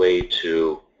essentially the way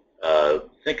to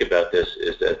think about this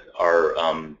is that our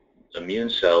immune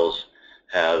cells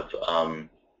have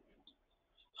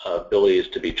abilities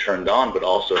to be turned on, but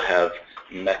also have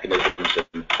mechanisms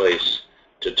in place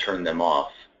to turn them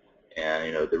off.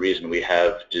 And the reason we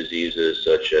have diseases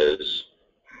such as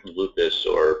lupus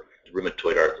or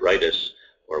rheumatoid arthritis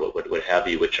or what have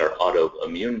you, which are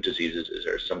autoimmune diseases, is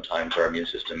that sometimes our immune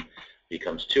system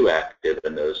becomes too active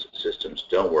and those systems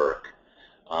don't work.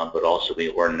 But also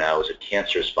we learn now as a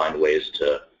cancers find ways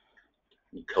to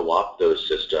co-opt those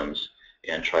systems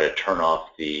and try to turn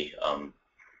off the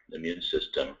immune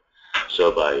system.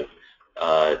 So by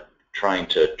trying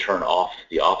to turn off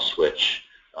the off switch,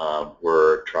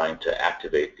 we're trying to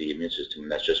activate the immune system,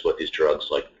 and that's just what these drugs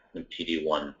like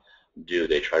PD-1 do.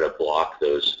 They try to block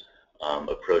those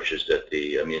approaches that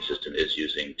the immune system is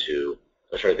using to,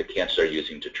 the cancers are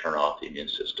using to turn off the immune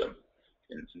system.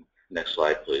 And next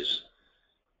slide, please.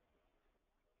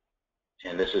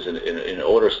 And this is an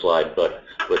older slide, but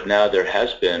now there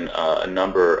has been a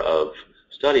number of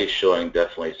studies showing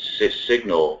definitely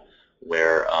signal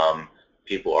where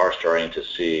people are starting to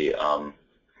see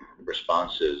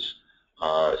responses,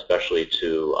 especially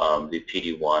to the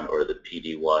PD-1 or the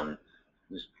PD-1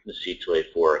 the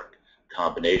CTLA-4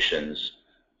 combinations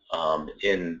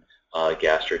in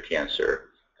gastric cancer.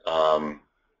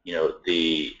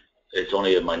 It's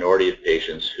only a minority of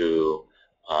patients who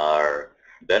are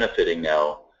benefiting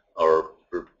now or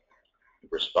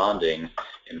responding,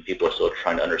 and people are still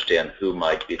trying to understand who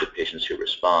might be the patients who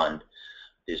respond.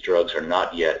 These drugs are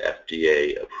not yet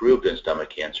FDA approved in stomach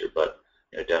cancer, but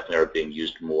definitely are being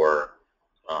used more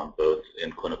both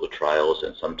in clinical trials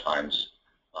and sometimes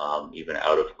even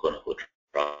out of clinical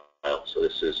trials. So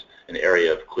this is an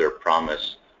area of clear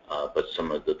promise, but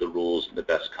some of the rules and the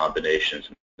best combinations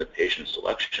and the patient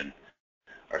selection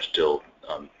are still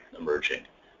emerging.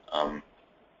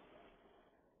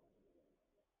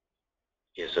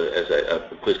 So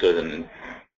please go to the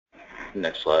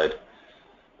next slide.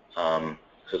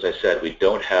 As I said, we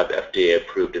don't have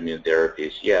FDA-approved immune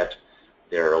therapies yet.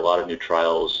 There are a lot of new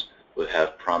trials that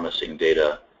have promising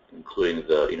data, including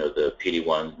the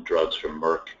PD-1 drugs from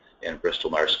Merck and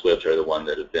Bristol-Myers Squibb are the ones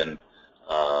that have been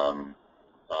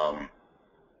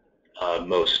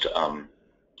most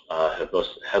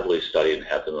heavily studied and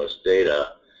have the most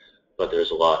data. But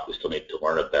there's a lot we still need to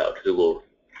learn about. Who will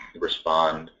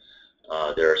respond?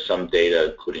 There are some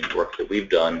data, including work that we've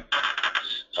done,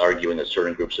 arguing that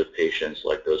certain groups of patients,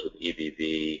 like those with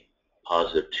EBV,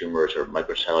 positive tumors, or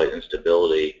microsatellite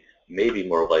instability, may be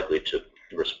more likely to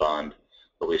respond,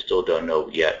 but we still don't know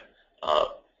yet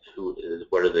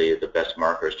what are the best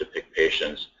markers to pick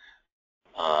patients,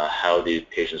 how these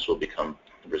patients will become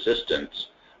resistant,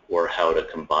 or how to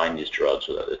combine these drugs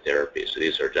with other therapies. So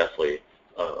these are definitely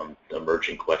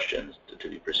emerging questions to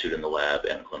be pursued in the lab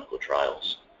and clinical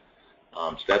trials.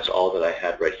 So that's all that I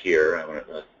had right here. I'm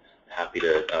happy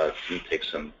to take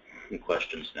some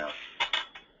questions now.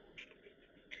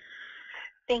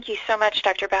 Thank you so much,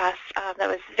 Dr. Bass. That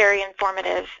was very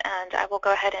informative, and I will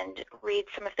go ahead and read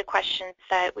some of the questions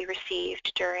that we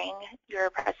received during your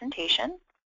presentation.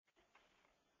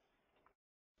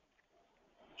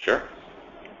 Sure.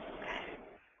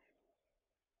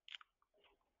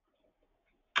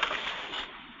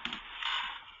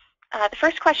 The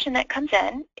first question that comes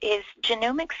in is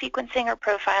genomic sequencing or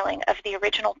profiling of the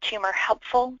original tumor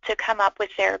helpful to come up with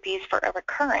therapies for a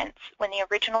recurrence when the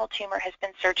original tumor has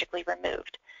been surgically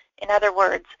removed? In other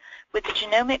words, would the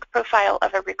genomic profile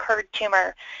of a recurred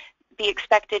tumor be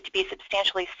expected to be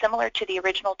substantially similar to the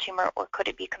original tumor, or could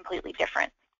it be completely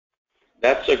different?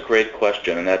 That's a great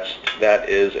question, and that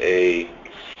is a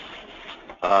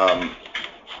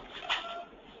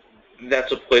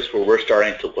that's a place where we're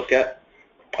starting to look at.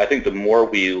 I think the more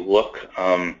we look,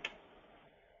 I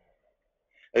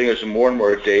think there's more and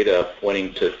more data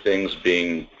pointing to things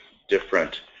being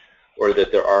different, or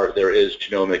that there is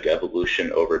genomic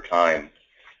evolution over time.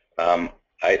 I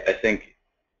think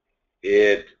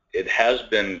it has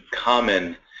been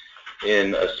common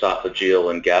in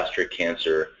esophageal and gastric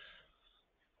cancer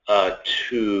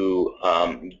to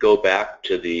go back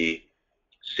to the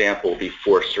sample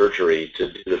before surgery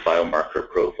to do the biomarker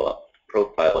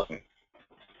profiling,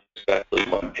 especially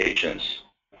when patients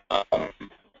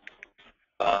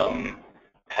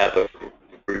have a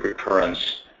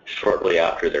recurrence shortly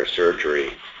after their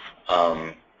surgery.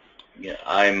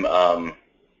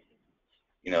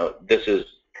 This is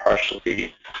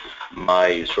partially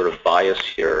my sort of bias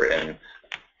here, and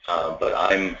but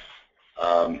I'm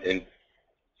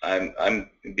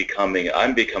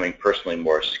becoming personally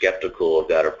more skeptical of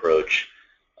that approach,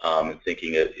 and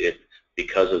thinking it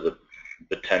because of the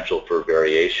potential for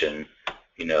variation.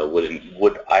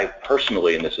 Would I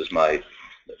personally, and this is my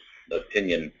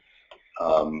opinion,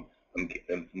 I'm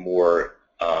more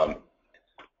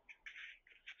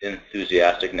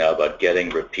enthusiastic now about getting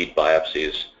repeat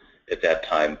biopsies at that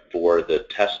time for the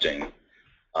testing.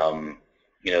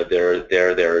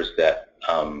 There's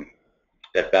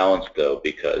that balance though,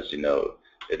 because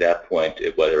at that point,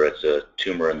 whether it's a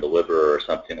tumor in the liver or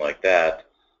something like that,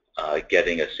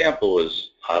 getting a sample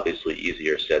is obviously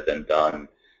easier said than done,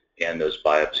 and those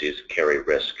biopsies carry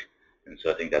risk. And so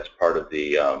I think that's part of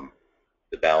the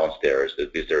balance there, is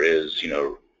that because there is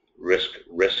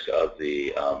risk of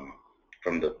the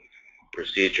from the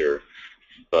procedure,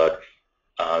 but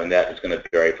and that is going to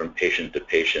vary from patient to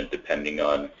patient depending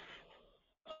on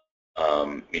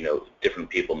different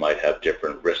people might have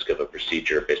different risk of a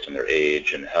procedure based on their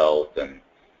age and health, and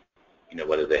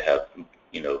whether they have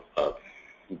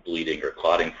bleeding or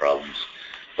clotting problems.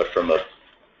 But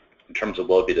in terms of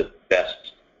what would be the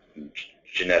best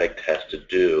genetic test to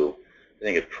do, I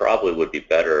think it probably would be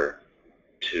better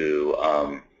to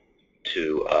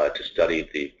study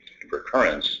the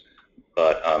recurrence.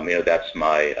 But that's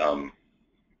my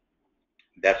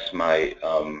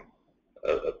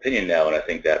opinion now, and I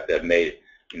think that may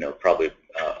probably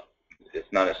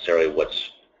it's not necessarily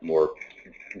what's more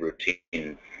routine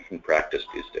in practice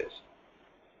these days.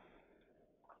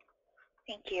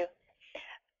 Thank you.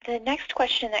 The next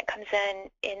question that comes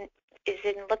in is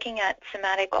in looking at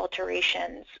somatic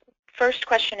alterations. First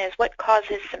question is, what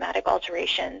causes somatic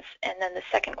alterations? And then the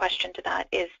second question to that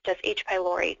is, does H.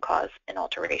 pylori cause an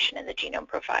alteration in the genome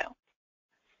profile?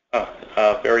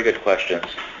 Very good questions.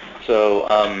 So,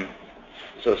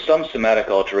 so some somatic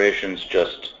alterations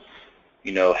just,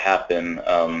 happen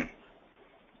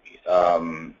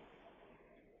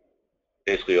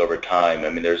basically over time. I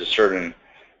mean, there's a certain,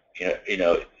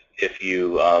 if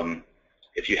you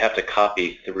have to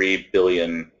copy 3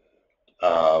 billion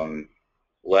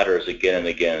letters again and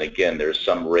again and again, there's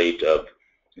some rate of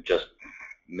just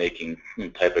making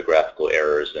typographical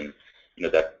errors, and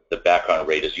that the background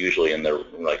rate is usually in the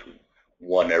like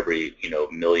 1 every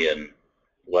million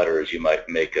letters you might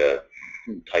make a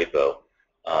typo.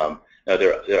 Now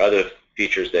there are other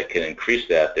features that can increase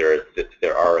that.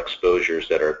 There are exposures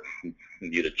that are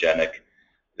mutagenic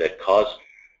that cause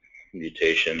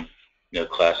mutation.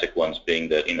 Classic ones being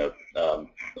that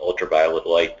ultraviolet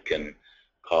light can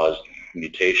cause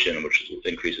mutation, which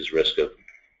increases risk of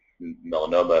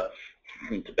melanoma.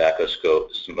 Tobacco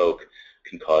smoke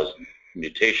can cause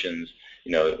mutations,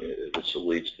 which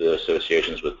leads to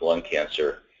associations with lung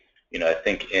cancer. I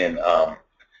think in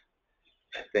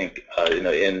think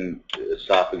in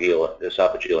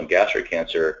esophageal and gastric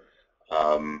cancer,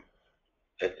 I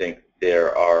think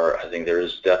there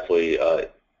is definitely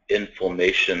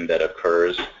inflammation that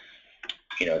occurs.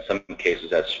 In some cases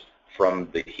that's from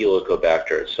the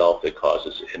Helicobacter itself that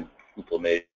causes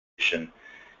inflammation,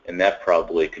 and that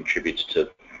probably contributes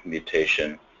to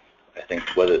mutation. I think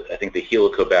the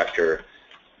Helicobacter,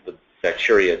 the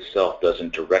bacteria itself,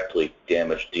 doesn't directly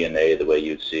damage DNA the way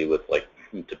you'd see with like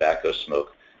tobacco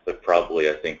smoke, but probably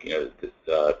I think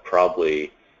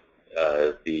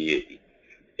the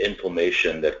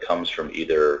inflammation that comes from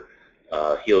either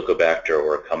Helicobacter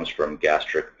or comes from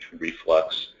gastric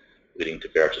reflux leading to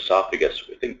Barrett's esophagus,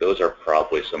 I think those are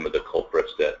probably some of the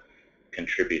culprits that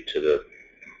contribute to the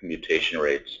mutation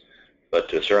rates. But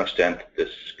to a certain extent,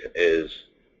 this is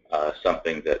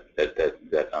something that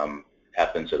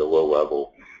happens at a low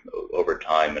level over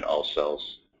time in all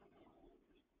cells.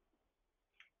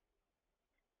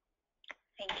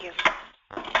 Thank you.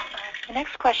 The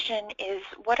next question is,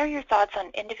 what are your thoughts on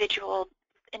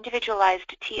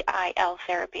individualized TIL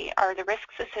therapy? Are the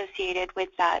risks associated with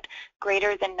that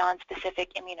greater than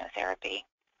nonspecific immunotherapy?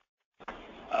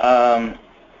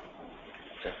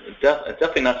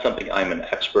 Definitely not something I'm an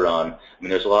expert on. I mean,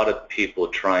 there's a lot of people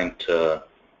trying to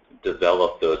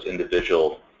develop those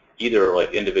either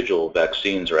like individual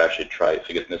vaccines or actually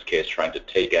in this case, trying to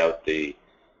take out the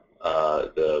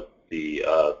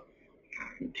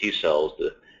T cells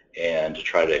and to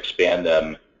try to expand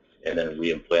them and then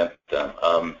reimplant them.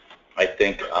 I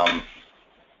think I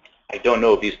don't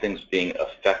know of these things being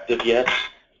effective yet,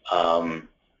 and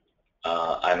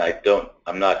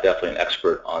I'm not definitely an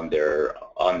expert on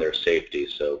their safety,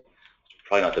 so it's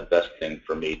probably not the best thing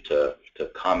for me to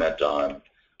comment on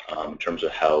in terms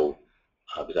of how,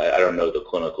 because I don't know the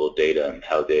clinical data and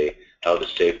how the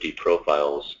safety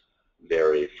profiles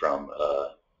vary from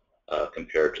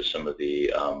compared to some of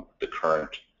the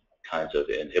current kinds of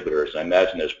inhibitors. And I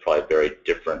imagine there's probably very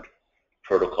different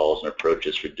protocols and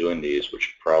approaches for doing these,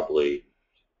 which probably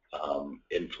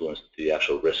influence the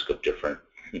actual risk of different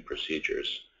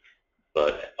procedures.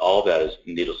 But all of that is,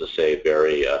 needless to say,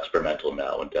 very experimental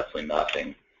now, and definitely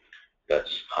nothing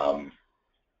that's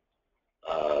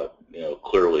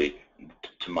clearly,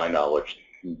 to my knowledge,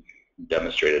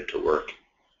 demonstrated to work.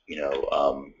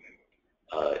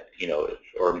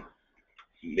 Or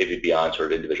maybe beyond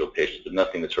sort of individual patients, but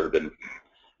nothing that's sort of been,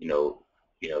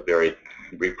 very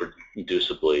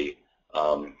reproducibly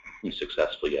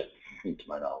successful yet, to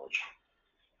my knowledge.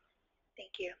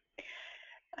 Thank you.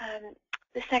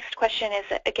 This next question is,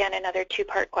 again, another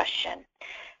two-part question.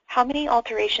 How many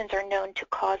alterations are known to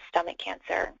cause stomach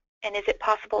cancer, and is it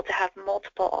possible to have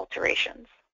multiple alterations?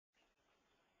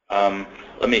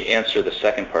 Let me answer the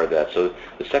second part of that. So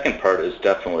the second part is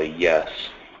definitely yes.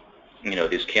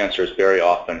 These cancers very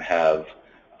often have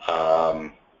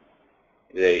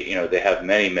they have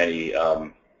many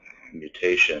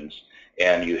mutations,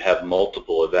 and you have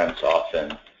multiple events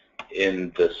often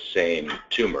in the same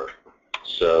tumor.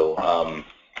 So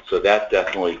so that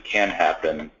definitely can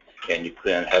happen, and you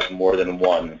can have more than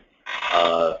one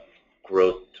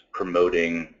growth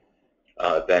promoting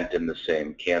event in the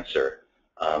same cancer.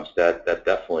 So that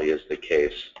definitely is the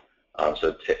case.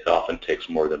 So it often takes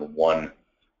more than one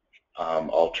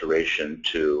alteration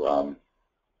to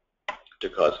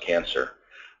cause cancer.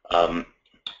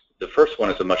 The first one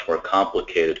is a much more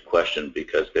complicated question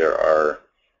because the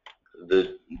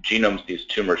genomes of these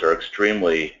tumors are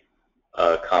extremely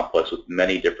complex with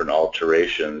many different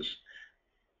alterations,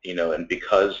 and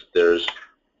because there's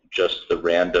just the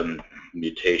random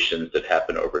mutations that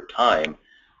happen over time,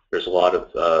 there's a lot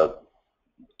of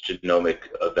genomic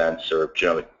events or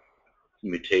genomic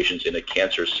mutations in a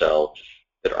cancer cell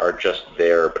that are just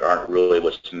there but aren't really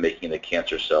what's making the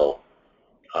cancer cell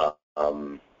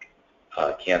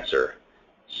cancer.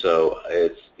 So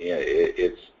it's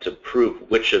to prove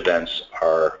which events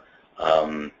are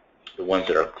the ones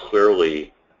that are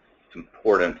clearly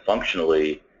important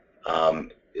functionally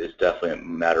is definitely a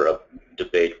matter of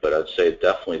debate, but I'd say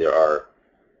definitely there are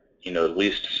at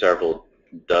least several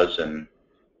dozen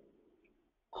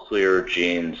clear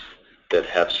genes that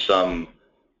have some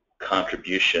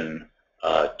contribution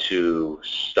to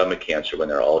stomach cancer when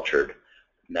they're altered.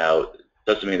 Now, it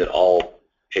doesn't mean that all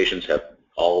patients have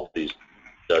all of these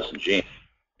dozen genes.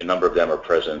 A number of them are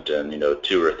present in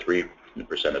 2 or 3%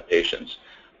 of patients,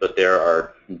 but there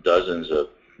are dozens of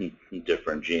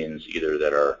different genes, either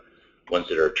that are ones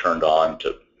that are turned on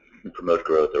to promote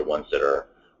growth or ones that are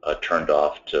turned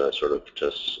off to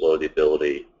to slow the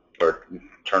ability, or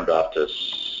turned off to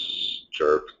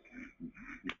sort of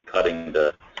cutting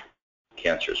the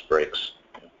cancer's brakes.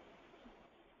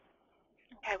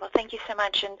 Well, thank you so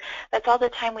much. And that's all the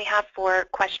time we have for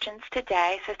questions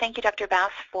today. So thank you, Dr.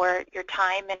 Bass, for your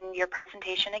time and your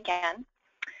presentation again.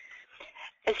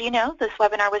 As you know, this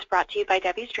webinar was brought to you by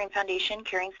Debbie's Dream Foundation,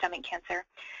 Curing Stomach Cancer.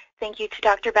 Thank you to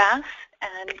Dr. Bass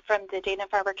and from the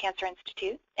Dana-Farber Cancer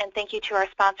Institute, and thank you to our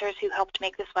sponsors who helped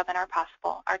make this webinar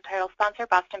possible. Our title sponsor,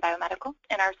 Boston Biomedical,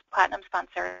 and our platinum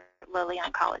sponsor, Lilly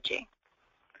Oncology.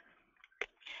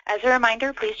 As a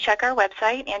reminder, please check our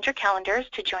website and your calendars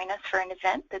to join us for an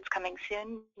event that's coming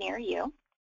soon near you.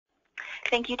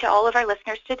 Thank you to all of our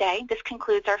listeners today. This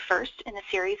concludes our first in a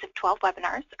series of 12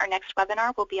 webinars. Our next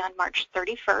webinar will be on March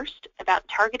 31st about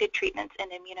targeted treatments in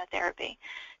immunotherapy.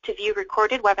 To view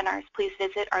recorded webinars, please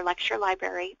visit our lecture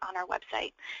library on our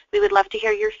website. We would love to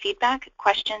hear your feedback,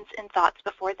 questions, and thoughts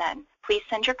before then. Please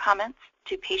send your comments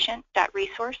to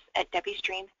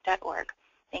patient.resource@debbiesdream.org.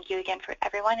 Thank you again for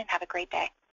everyone, and have a great day.